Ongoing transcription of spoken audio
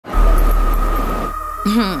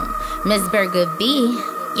Miss Burger B,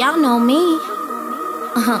 y'all know me.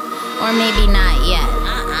 Or maybe not yet.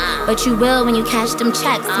 But you will when you cash them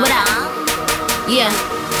checks. What up? Yeah.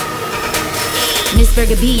 Miss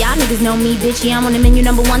Burger B, y'all niggas know me, bitch. Yeah, I'm on the menu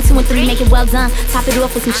number 1, 2, and 3. Make it well done. Top it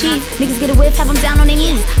off with some cheese. Niggas get a whiff, have them down on their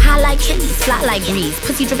knees. High like kitties, fly like breeze.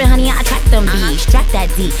 Pussy dripping honey, I attract them bees. Strap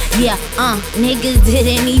that D. Yeah, niggas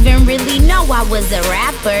didn't even really know I was a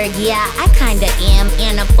rapper. Yeah, I kinda am.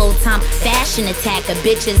 And a full-time fashion attacker.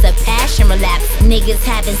 Bitches a passion relapse. Niggas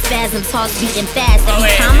having spasms, toss beating fast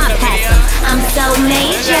every time I pass them. I'm so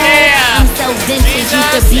major. I'm so vintage, you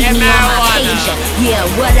could beat me on my pager. Yeah,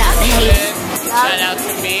 what up, hey? Shout out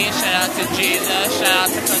to me, shout out to Jesus, shout out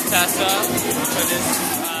to Contessa for this,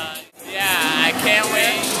 yeah, I can't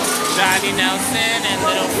wait. Johnny Nelson and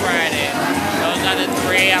Little Friday. Those are the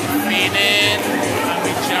 3 I'm feeding. I'll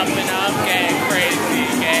be jumping up, getting crazy,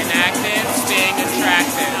 getting active, staying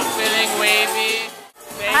attractive. I'm feeling wavy.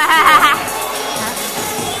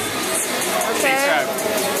 Okay.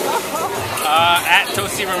 At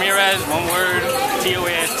Toasty Ramirez, one word,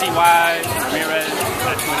 T-O-A-S-T-Y, Ramirez,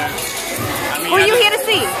 at Twitter. Who are you here to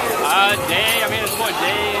see? Day, it's more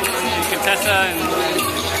Day and Contessa and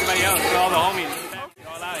everybody else, all the homies.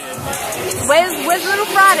 All out here. Where's Little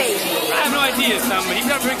Friday? I have no idea, son, but he's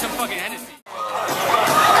gonna bring some fucking Hennessy.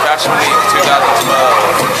 Fashion Week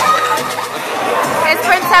 2012. It's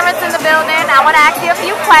Prince Terrence in the building. I want to ask you a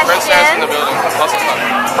few questions. Prince Terrence in the building. Hustle Club.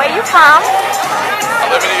 Where you from? I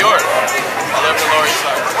live in New York. I live in the Lower East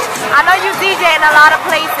Side. I know you DJ in a lot of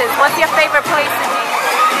places. What's your favorite place to DJ?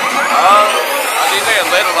 I DJ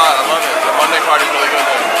at Lit a lot. I love it. The Monday party's really good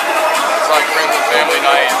there. It's like friends and family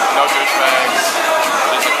night. No douchebags.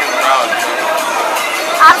 Just a cute crowd.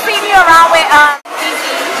 I've seen you around with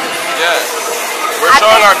Gitoo. Yeah. We're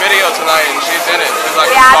showing our video tonight and she's in it. She's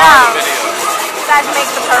like yeah, the star of the video. You guys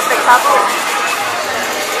make the perfect couple.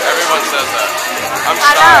 Everyone says that. I'm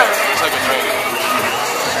shy. It's like a drink.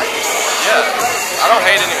 Yeah. I don't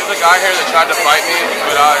hate any. There's a guy here that tried to fight me,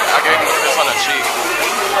 but I gave him a kiss on the cheek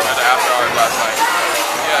at the after hours last night.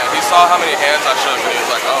 Yeah, he saw how many hands I shook and he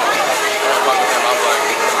was like, oh, I want to fuck with him. I was like,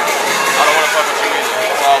 I don't want to fuck with you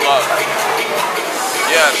either. It's all love.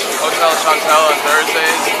 Yeah, Hotel Chantel on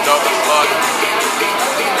Thursdays, dope as fuck.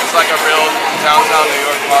 It's like a real downtown New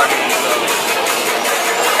York party, so.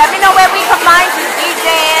 Let me know where we can find you,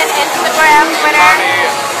 DJing, Instagram, Twitter.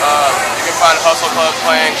 You can find Hustle Club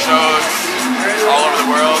playing shows all over the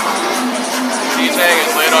world. DJing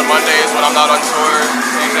is late on Mondays when I'm not on tour.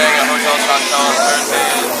 DJing at Hotel Chantel on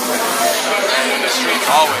Thursdays. And in the streets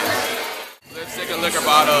always. Lipstick and liquor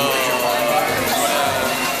bottles.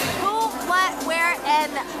 Who, what, where,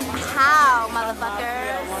 and how,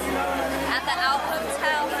 motherfuckers? At the Out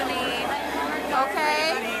Hotel, honey.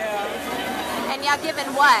 Okay. And y'all giving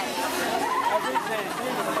what?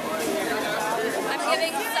 I'm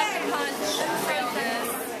giving second punch, princess.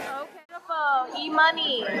 Okay. Beautiful.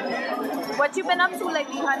 E-Money. What you been up to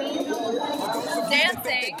lately, honey?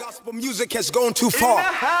 Dancing. Gospel music has gone too far. In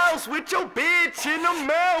the house with your bitch in the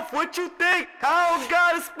mouth. What you think? I don't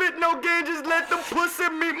gotta spit no game. Just let the pussy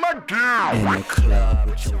meet my girl. In the club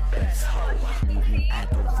with your best hoe. Meet me at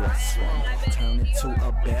the restaurant. Turn it to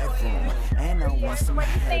a bedroom. And I want some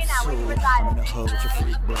head too. I'm in the hood with your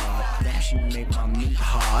freak blog. Damn, she make my meat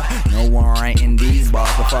hard. No one writing these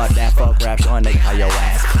bars. But fuck that, fuck rap. Showing nigga how your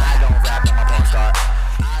ass. I don't rap on my porn star.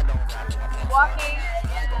 I don't rap on my porn star. Walking.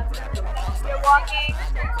 You're walking.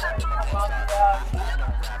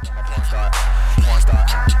 Porn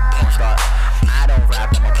star. I don't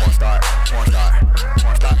rap on my porn star.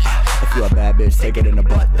 If you a bad bitch, take it in the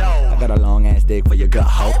butt though. I got a long ass dick for your gut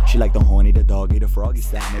hoe. She like the horny, the doggy, the froggy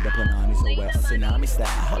style. Made the punani so wet, tsunami style.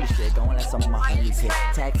 Holy shit, going at some of my homies hit.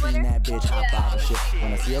 Tag team that bitch, high five and shit.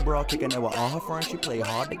 When I see a bro kicking it with all her friends, she play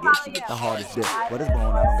hard to get. She get the hardest dick. But it's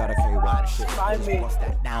bone, I don't gotta KY shit. I just bust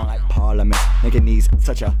that down like Parliament. Nigga needs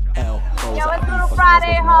such a L. Yo, it's Little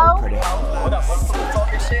Friday, ho. What up?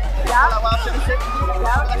 Talking shit? Yeah.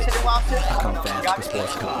 Come fast with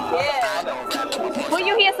sports car. Yeah. Who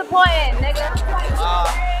you here supporting, nigga?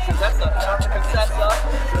 Contessa.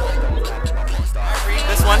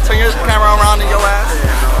 This one, turn your camera around in your ass.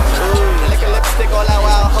 Lick a lipstick, all that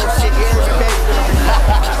wild whole shit.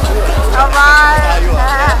 Alright.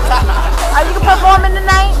 Are you performing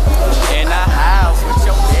tonight? In the house with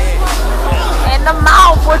your bitch. In the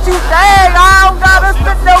mouth, what you saying? I don't gotta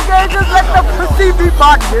spit no game, just let the pussy be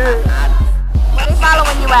my dick. Where they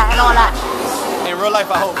following you at and all that? In real life,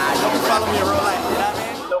 I hope. Don't follow me in real life, you know what I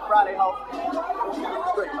mean? Little Friday, ho.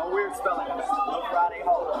 Great, no weird spelling. Little Friday,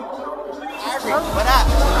 ho. What up?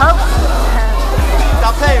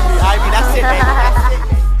 Stop playing me, Ivy. That's it, baby. That's it.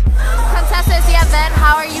 Contessa, is the event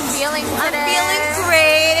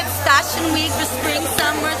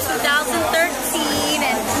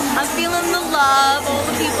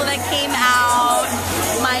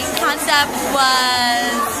concept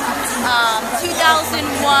was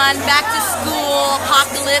 2001, back to school,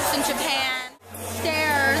 apocalypse in Japan,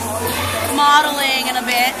 stairs, modeling in a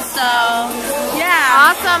bit, so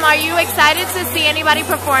yeah. Awesome. Are you excited to see anybody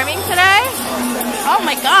performing today? Oh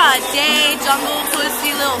my god, Day,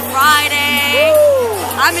 JunglePussy, Little Friday. Woo.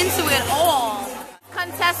 I'm into it all.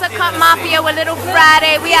 Contessa CuntMafia with Little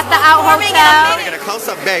Friday. We at the Out Hotel. Get a close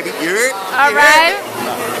up, baby. You heard? All right.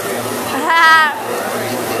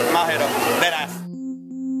 My head up. That ass.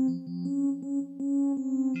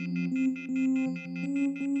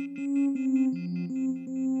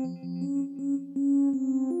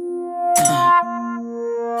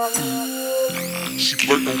 She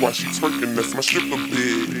flirtin' while she twerking, that's my stripper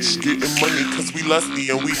bitch. Getting money cause we lusty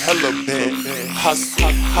and we hella bad.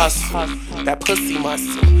 Hustle, hustle, that pussy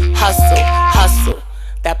muscle. Hustle, hustle,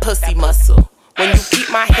 that pussy muscle. When you peep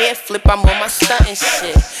my head flip, I'm on my stuntin'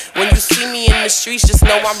 shit. When you see me in the streets, just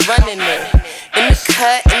know I'm running it. In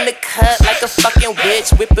the cut, like a fucking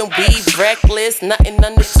witch. Whipping weed, reckless, nothing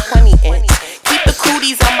under 20 inch. Keep the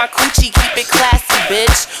cooties on my coochie, keep it classy,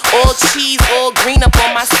 bitch. All cheese, all green up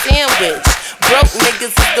on my sandwich. Broke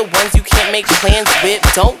niggas is the ones you can't make plans with.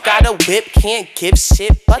 Don't got a whip, can't give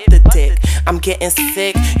shit but the dick. I'm getting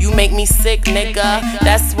sick, you make me sick, nigga.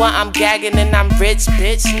 That's why I'm gagging and I'm rich,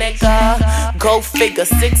 bitch, nigga. Go figure,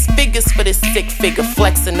 6 figures for this sick figure.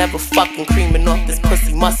 Flexing, never fucking creaming off this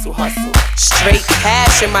pussy muscle hustle. Straight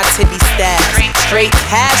cash in my titty stash. Straight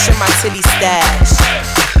cash in my titty stash.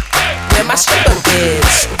 Where my stripper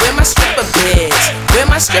bitch? Where my stripper bitch? Where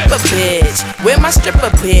my stripper bitch? Where my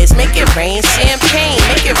stripper bitch? Make it rain champagne.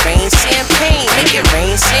 Make it rain champagne. Make it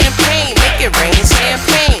rain champagne. Make it rain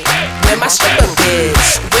champagne. Where my stripper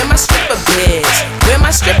bitch? Where my stripper bitch? Where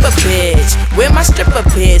my stripper bitch? Where my stripper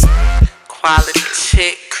bitch? Quality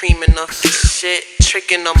chick, creaming off the shit.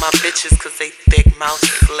 Tricking on my bitches cause they thick, mouth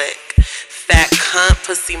slick. Fat cunt,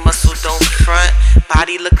 pussy muscle don't front.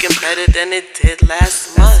 Body looking better than it did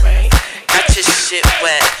last month. Got your shit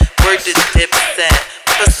wet, word to dip set.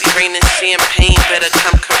 Pussy raining champagne, better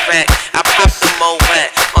come correct. I pop the Moet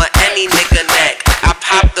on any nigga neck. I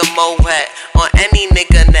pop the Moet on any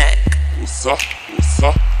nigga neck. Usa,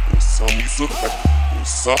 usa, usa, usa,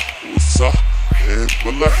 usa, usa.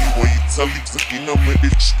 Wallahi when you tell you zakin I'm a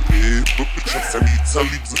itch, but bitch I'm saying you tell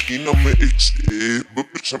you zakin I'm a itch, but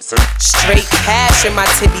bitch I'm saying. Straight cash in my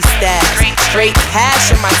titty stash. Straight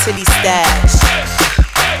cash in my titty stash.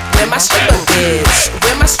 Where my stripper bitch?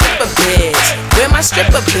 Where my stripper bitch? Where my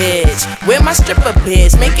stripper bitch? Where my stripper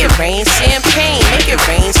bitch? Make it rain champagne. Make it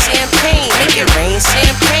rain champagne. Make it rain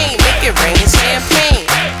champagne. Make it rain champagne.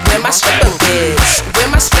 Where my stripper bitch? Where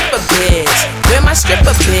my stripper bitch? Where my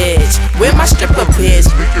stripper bitch? Where my stripper bitch?